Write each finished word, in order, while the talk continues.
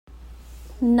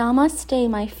Namaste,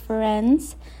 my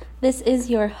friends. This is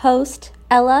your host,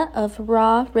 Ella of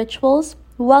Raw Rituals,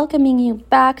 welcoming you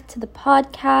back to the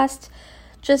podcast.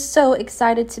 Just so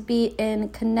excited to be in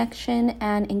connection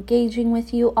and engaging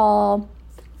with you all.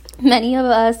 Many of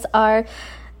us are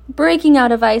breaking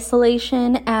out of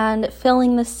isolation and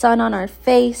feeling the sun on our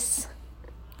face,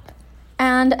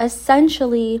 and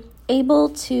essentially able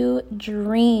to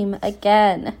dream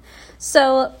again.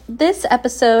 So this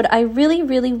episode, I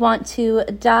really want to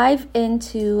dive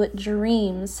into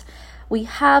dreams. We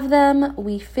have them,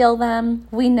 we feel them,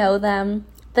 we know them.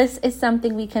 This is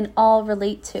something we can all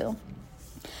relate to.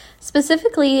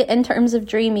 Specifically, in terms of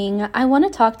dreaming, I want to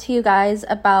talk to you guys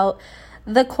about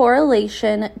the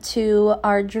correlation to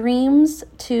our dreams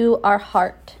to our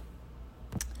heart.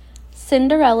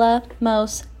 Cinderella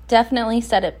most definitely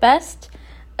said it best.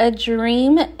 A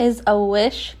dream is a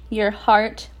wish your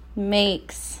heart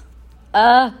makes.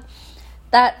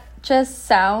 That just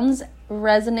sounds,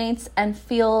 resonates, and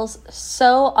feels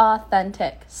so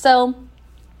authentic. So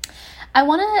I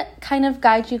want to kind of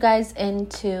guide you guys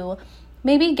into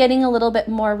maybe getting a little bit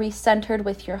more recentered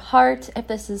with your heart if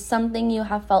this is something you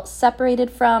have felt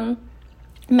separated from.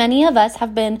 Many of us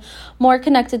have been more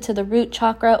connected to the root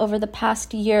chakra over the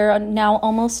past year, now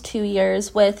almost 2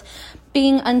 years, with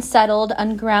being unsettled,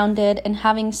 ungrounded, and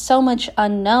having so much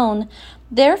unknown.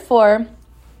 Therefore,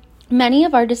 many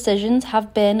of our decisions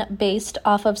have been based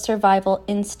off of survival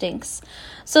instincts.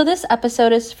 So this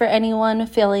episode is for anyone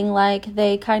feeling like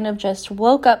they kind of just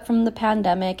woke up from the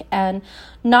pandemic and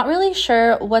not really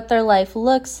sure what their life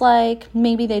looks like.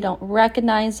 Maybe they don't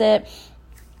recognize it,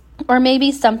 or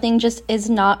maybe something just is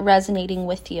not resonating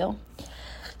with you.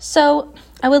 So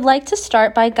I would like to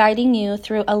start by guiding you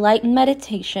through a light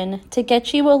meditation to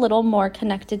get you a little more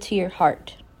connected to your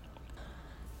heart.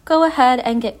 Go ahead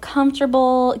and get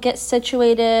comfortable, get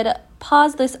situated,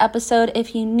 pause this episode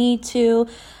if you need to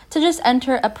just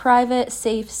enter a private,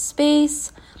 safe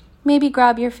space. Maybe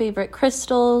grab your favorite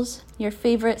crystals, your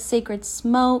favorite sacred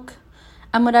smoke,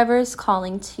 and whatever is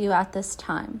calling to you at this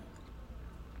time.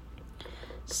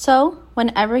 So,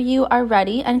 whenever you are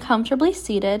ready and comfortably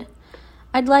seated,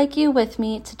 I'd like you with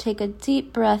me to take a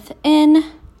deep breath in,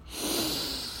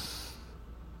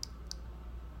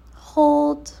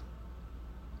 hold,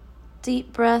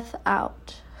 deep breath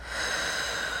out.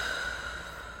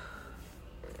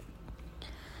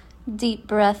 Deep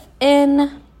breath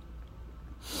in,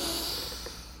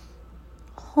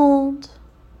 hold,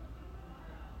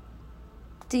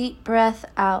 deep breath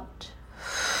out.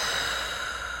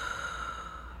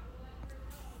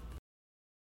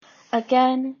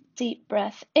 Again, deep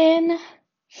breath in,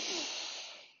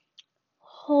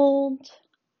 hold,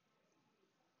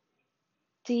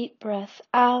 deep breath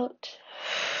out.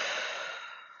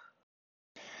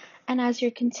 And as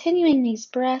you're continuing these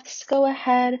breaths, go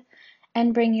ahead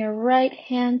and bring your right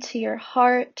hand to your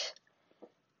heart,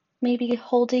 maybe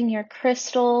holding your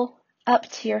crystal up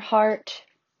to your heart.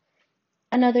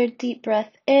 Another deep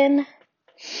breath in,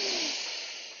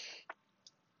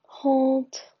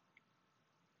 hold,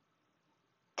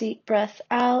 deep breath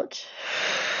out,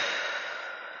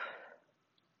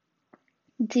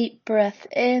 deep breath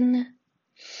in,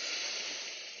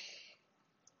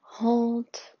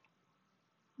 hold,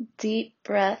 deep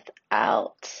breath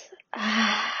out.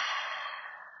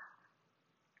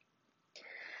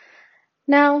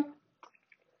 Now,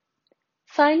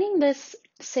 finding this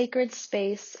sacred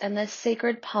space and this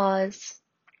sacred pause,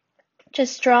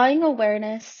 just drawing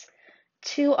awareness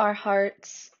to our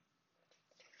hearts,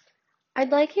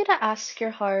 I'd like you to ask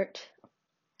your heart,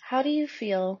 how do you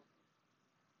feel?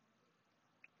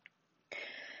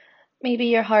 Maybe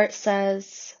your heart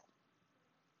says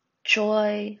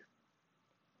joy,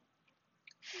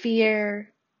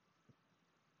 fear,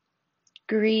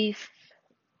 grief,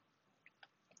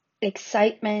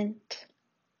 excitement,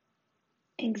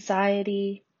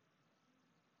 anxiety.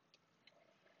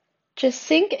 Just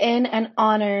sink in and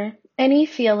honor any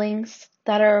feelings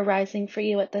that are arising for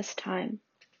you at this time.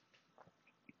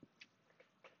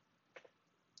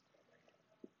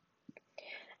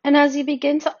 And as you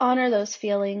begin to honor those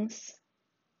feelings,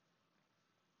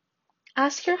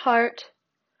 ask your heart,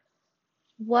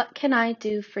 what can I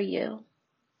do for you?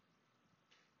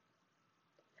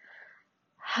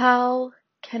 How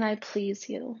can I please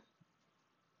you?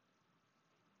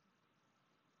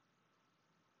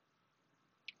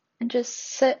 And just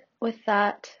sit with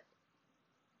that.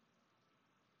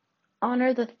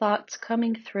 Honor the thoughts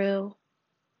coming through.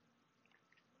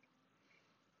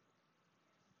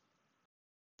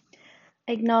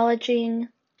 Acknowledging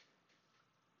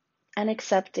and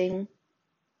accepting.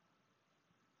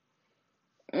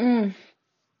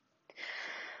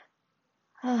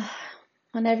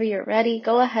 Whenever you're ready,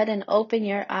 go ahead and open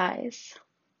your eyes.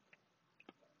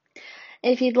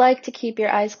 If you'd like to keep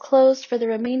your eyes closed for the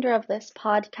remainder of this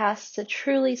podcast to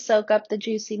truly soak up the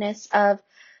juiciness of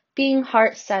being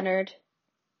heart-centered,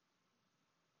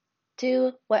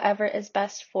 do whatever is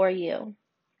best for you.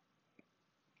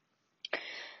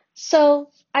 So,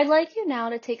 I'd like you now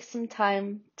to take some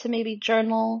time to maybe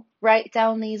journal, write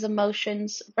down these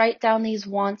emotions, write down these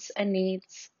wants and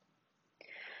needs.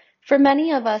 For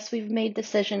many of us, we've made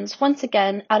decisions, once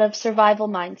again, out of survival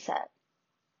mindset.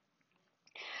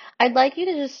 I'd like you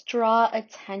to just draw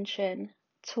attention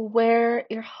to where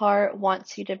your heart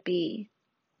wants you to be.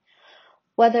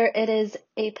 Whether it is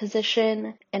a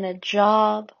position in a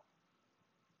job,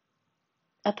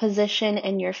 a position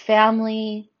in your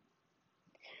family,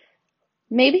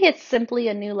 maybe it's simply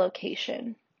a new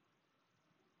location.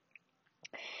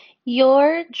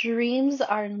 Your dreams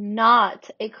are not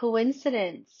a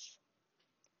coincidence.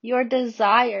 Your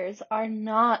desires are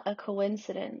not a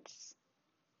coincidence.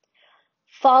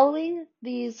 Following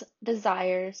these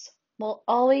desires will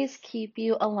always keep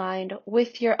you aligned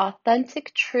with your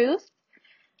authentic truth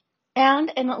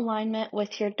and in alignment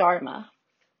with your Dharma.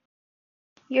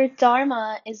 Your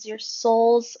Dharma is your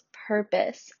soul's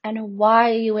purpose and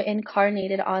why you were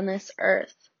incarnated on this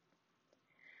earth.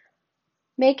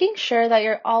 Making sure that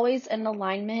you're always in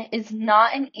alignment is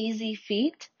not an easy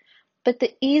feat, but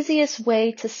the easiest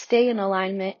way to stay in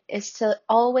alignment is to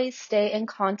always stay in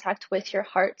contact with your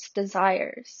heart's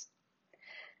desires.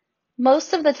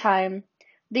 Most of the time,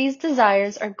 these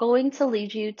desires are going to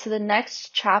lead you to the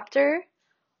next chapter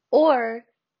or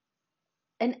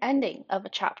an ending of a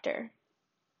chapter.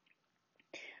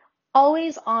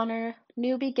 Always honor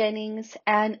new beginnings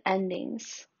and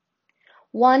endings.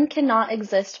 One cannot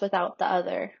exist without the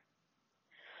other.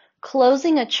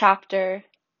 Closing a chapter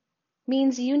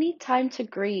means you need time to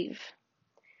grieve,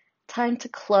 time to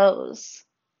close,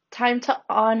 time to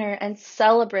honor and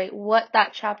celebrate what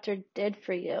that chapter did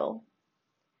for you.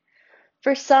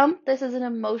 For some, this is an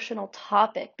emotional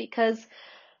topic because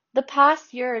the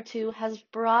past year or two has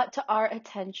brought to our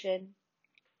attention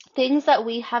things that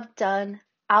we have done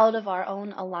out of our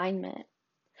own alignment.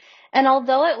 And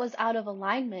although it was out of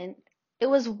alignment, it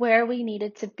was where we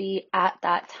needed to be at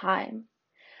that time.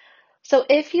 So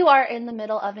if you are in the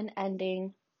middle of an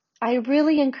ending, I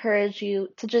really encourage you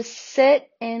to just sit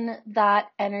in that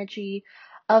energy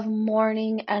of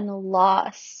mourning and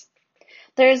loss.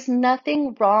 There's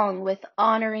nothing wrong with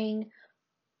honoring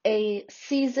a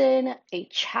season, a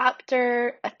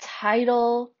chapter, a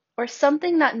title, or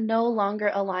something that no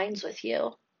longer aligns with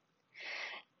you.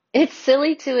 It's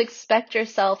silly to expect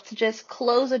yourself to just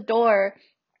close a door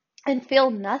and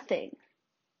feel nothing.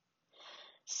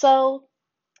 So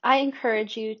I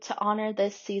encourage you to honor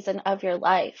this season of your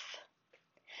life.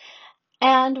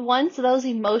 And once those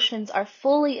emotions are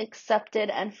fully accepted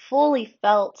and fully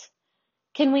felt,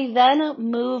 can we then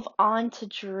move on to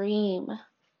dream?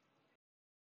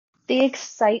 The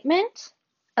excitement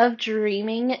of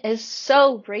dreaming is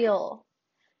so real.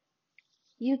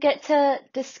 You get to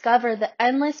discover the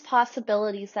endless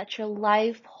possibilities that your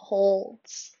life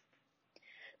holds.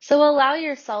 So allow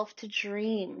yourself to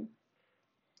dream.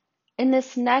 In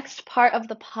this next part of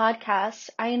the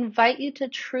podcast, I invite you to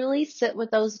truly sit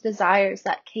with those desires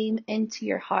that came into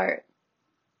your heart.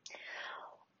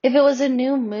 If it was a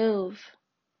new move,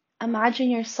 imagine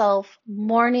yourself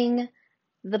mourning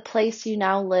the place you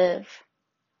now live,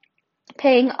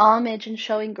 paying homage and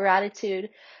showing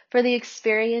gratitude for the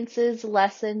experiences,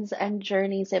 lessons, and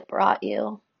journeys it brought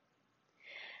you.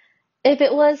 If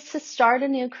it was to start a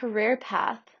new career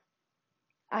path,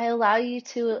 I allow you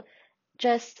to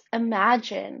just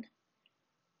imagine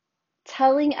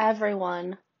telling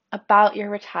everyone about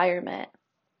your retirement.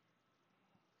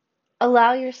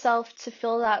 Allow yourself to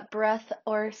feel that breath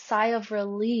or sigh of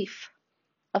relief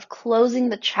of closing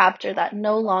the chapter that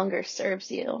no longer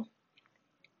serves you.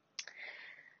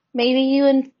 Maybe you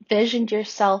envisioned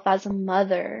yourself as a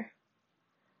mother.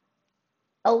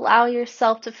 Allow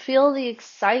yourself to feel the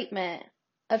excitement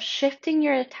of shifting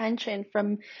your attention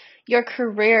from your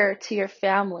career to your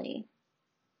family.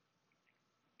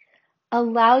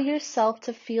 Allow yourself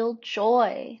to feel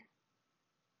joy.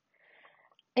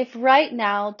 If right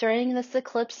now, during this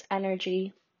eclipse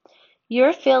energy,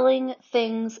 you're feeling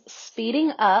things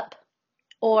speeding up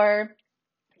or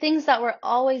things that were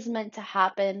always meant to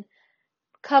happen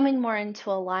coming more into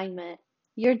alignment,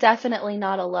 you're definitely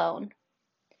not alone.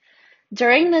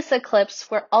 During this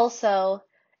eclipse, we're also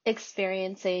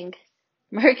experiencing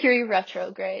Mercury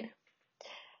retrograde.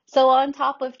 So on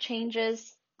top of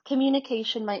changes,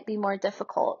 communication might be more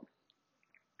difficult.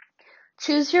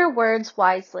 Choose your words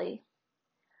wisely.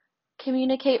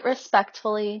 communicate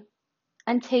respectfully,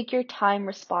 and take your time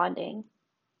responding.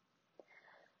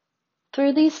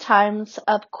 Through these times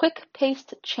of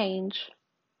quick-paced change,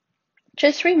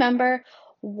 just remember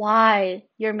why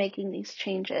you're making these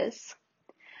changes.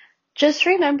 Just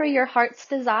remember your heart's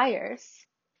desires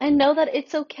and know that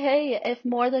it's okay if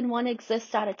more than one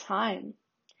exists at a time.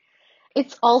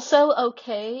 It's also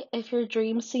okay if your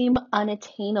dreams seem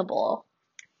unattainable.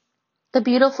 The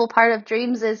beautiful part of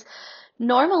dreams is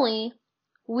normally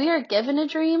we are given a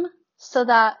dream so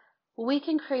that we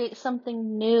can create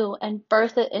something new and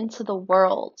birth it into the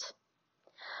world.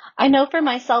 I know for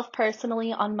myself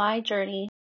personally on my journey,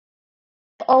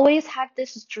 I've always had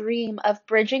this dream of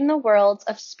bridging the worlds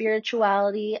of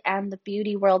spirituality and the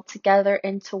beauty world together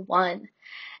into one.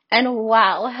 And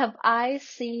wow, have I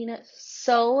seen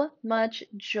so much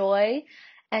joy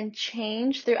and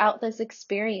change throughout this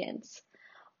experience.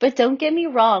 But don't get me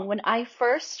wrong, when I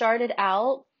first started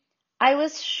out, I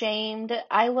was shamed,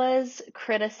 I was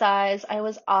criticized, I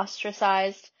was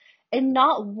ostracized, and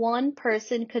not one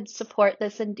person could support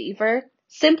this endeavor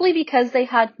simply because they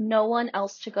had no one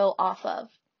else to go off of.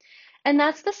 And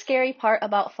that's the scary part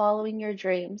about following your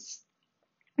dreams.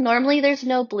 Normally, there's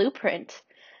no blueprint,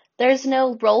 there's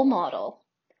no role model.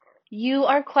 You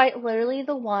are quite literally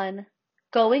the one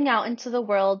going out into the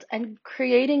world and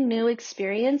creating new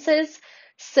experiences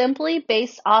simply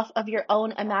based off of your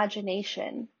own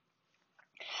imagination.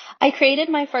 I created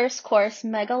my first course,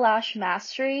 Mega Lash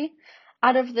Mastery,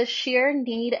 out of the sheer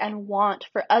need and want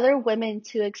for other women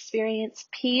to experience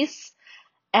peace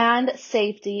and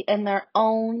safety in their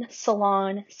own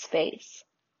salon space.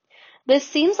 This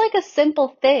seems like a simple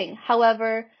thing.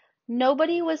 However,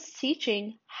 nobody was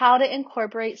teaching how to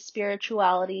incorporate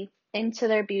spirituality into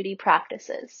their beauty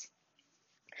practices.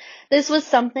 This was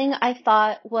something I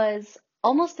thought was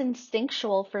almost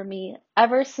instinctual for me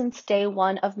ever since day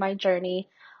one of my journey,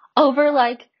 over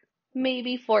like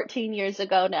maybe 14 years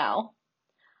ago now.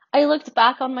 I looked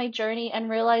back on my journey and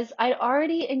realized I'd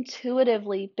already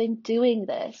intuitively been doing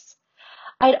this.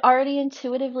 I'd already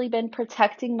intuitively been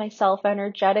protecting myself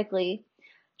energetically,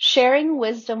 sharing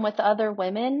wisdom with other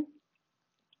women,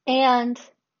 and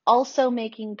also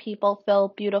making people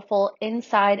feel beautiful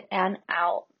inside and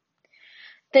out.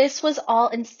 This was all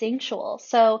instinctual.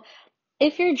 So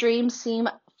if your dreams seem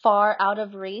far out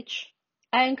of reach,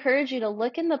 I encourage you to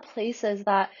look in the places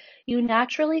that you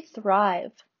naturally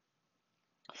thrive.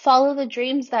 Follow the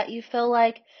dreams that you feel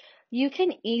like you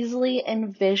can easily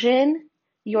envision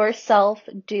yourself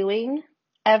doing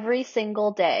every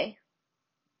single day.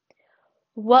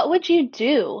 What would you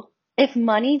do if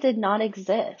money did not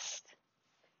exist?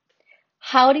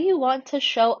 How do you want to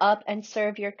show up and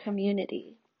serve your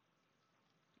community?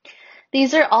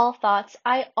 These are all thoughts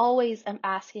I always am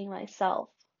asking myself.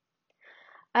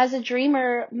 As a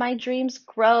dreamer, my dreams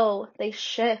grow, they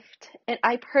shift, and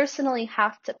I personally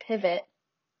have to pivot.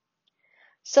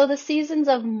 So the seasons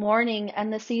of mourning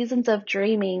and the seasons of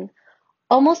dreaming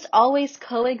almost always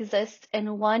coexist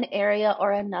in one area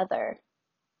or another.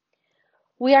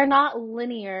 We are not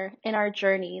linear in our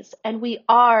journeys, and we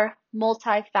are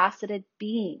multifaceted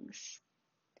beings.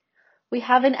 We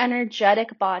have an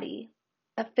energetic body,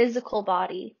 a physical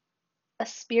body, a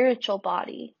spiritual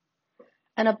body,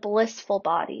 and a blissful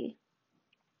body.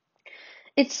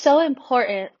 It's so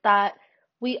important that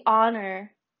we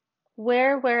honor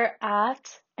where we're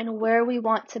at and where we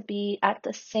want to be at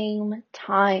the same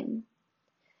time.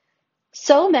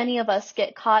 So many of us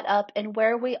get caught up in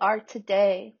where we are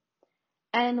today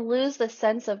and lose the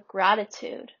sense of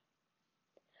gratitude.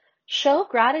 Show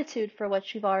gratitude for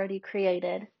what you've already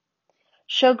created.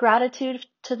 Show gratitude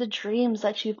to the dreams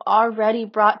that you've already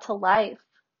brought to life.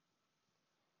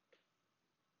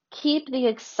 Keep the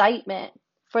excitement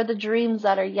for the dreams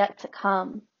that are yet to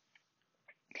come.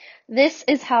 This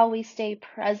is how we stay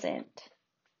present.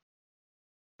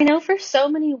 I know for so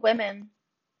many women,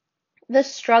 the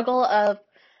struggle of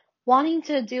wanting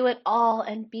to do it all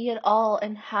and be it all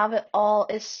and have it all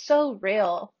is so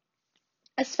real,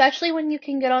 especially when you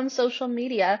can get on social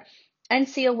media and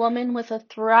see a woman with a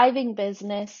thriving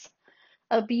business,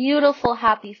 a beautiful,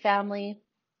 happy family,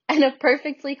 and a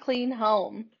perfectly clean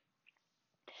home.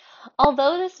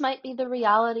 Although this might be the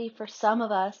reality for some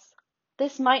of us,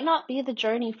 this might not be the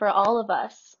journey for all of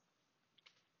us.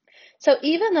 So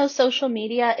even though social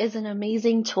media is an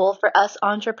amazing tool for us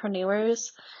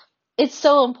entrepreneurs, it's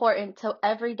so important to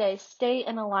every day stay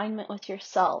in alignment with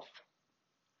yourself.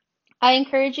 I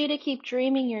encourage you to keep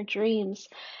dreaming your dreams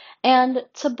and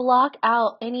to block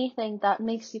out anything that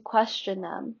makes you question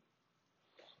them.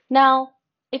 Now,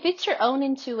 if it's your own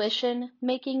intuition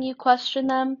making you question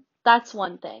them, that's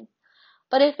one thing.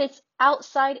 But if it's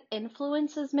outside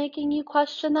influences making you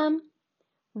question them,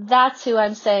 that's who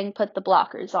I'm saying put the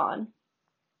blockers on.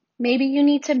 Maybe you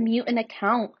need to mute an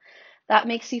account that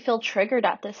makes you feel triggered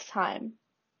at this time.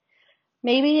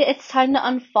 Maybe it's time to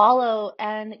unfollow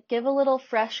and give a little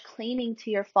fresh cleaning to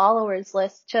your followers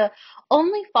list to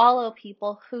only follow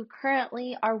people who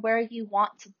currently are where you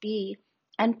want to be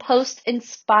and post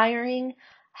inspiring,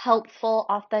 helpful,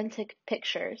 authentic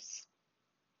pictures.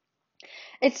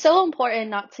 It's so important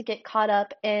not to get caught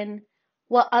up in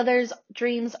what others'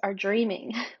 dreams are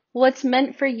dreaming. What's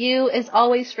meant for you is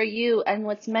always for you, and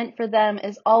what's meant for them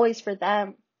is always for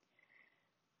them.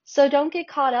 So don't get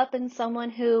caught up in someone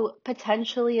who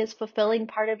potentially is fulfilling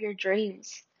part of your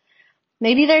dreams.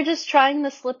 Maybe they're just trying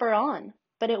the slipper on,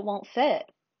 but it won't fit.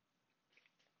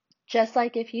 Just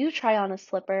like if you try on a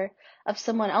slipper of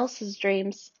someone else's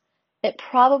dreams, it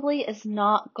probably is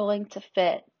not going to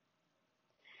fit.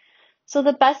 So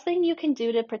the best thing you can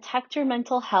do to protect your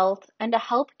mental health and to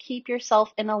help keep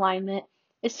yourself in alignment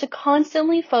is to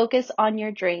constantly focus on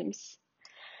your dreams.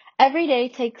 Every day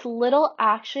takes little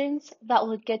actions that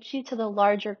will get you to the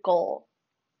larger goal.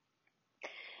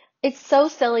 It's so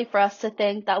silly for us to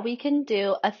think that we can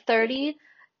do a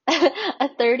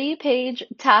 30-page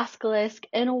task list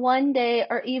in one day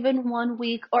or even 1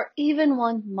 week or even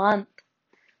 1 month.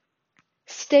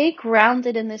 Stay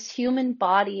grounded in this human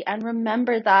body and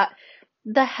remember that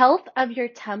the health of your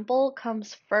temple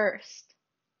comes first.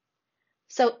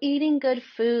 So eating good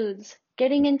foods,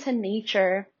 getting into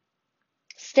nature,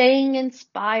 staying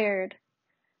inspired,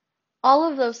 all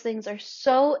of those things are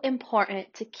so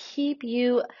important to keep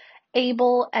you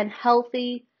able and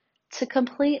healthy to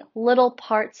complete little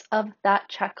parts of that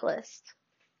checklist.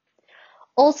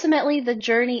 Ultimately, the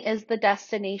journey is the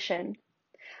destination.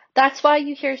 That's why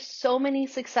you hear so many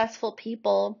successful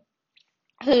people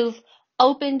who've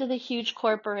opened the huge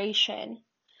corporation,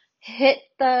 hit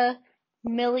the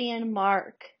million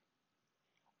mark,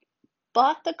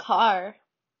 bought the car,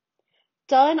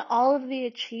 done all of the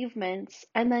achievements,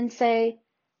 and then say,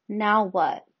 now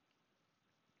what?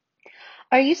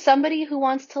 Are you somebody who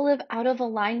wants to live out of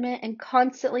alignment and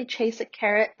constantly chase a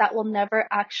carrot that will never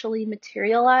actually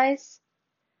materialize?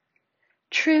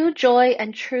 True joy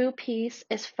and true peace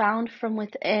is found from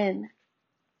within.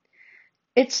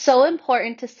 It's so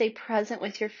important to stay present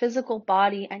with your physical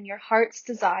body and your heart's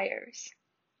desires.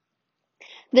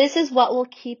 This is what will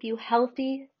keep you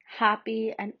healthy,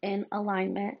 happy, and in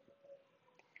alignment.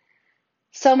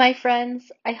 So my friends,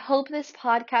 I hope this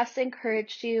podcast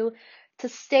encouraged you to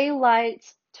stay light,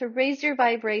 to raise your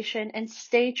vibration, and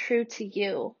stay true to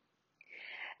you.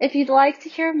 If you'd like to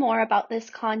hear more about this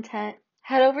content,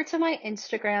 head over to my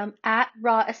Instagram at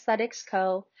Raw Aesthetics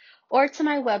Co. or to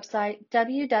my website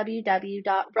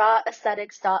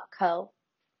www.rawaesthetics.co.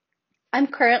 I'm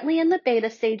currently in the beta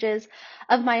stages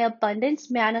of my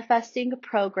Abundance Manifesting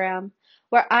program,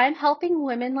 where I'm helping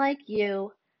women like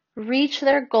you reach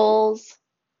their goals,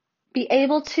 be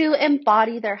able to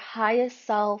embody their highest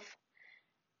self,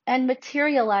 and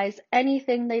materialize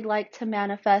anything they'd like to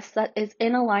manifest that is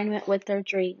in alignment with their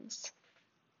dreams.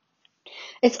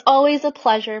 It's always a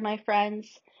pleasure, my friends,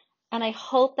 and I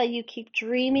hope that you keep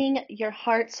dreaming your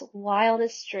heart's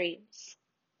wildest dreams.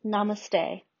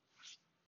 Namaste.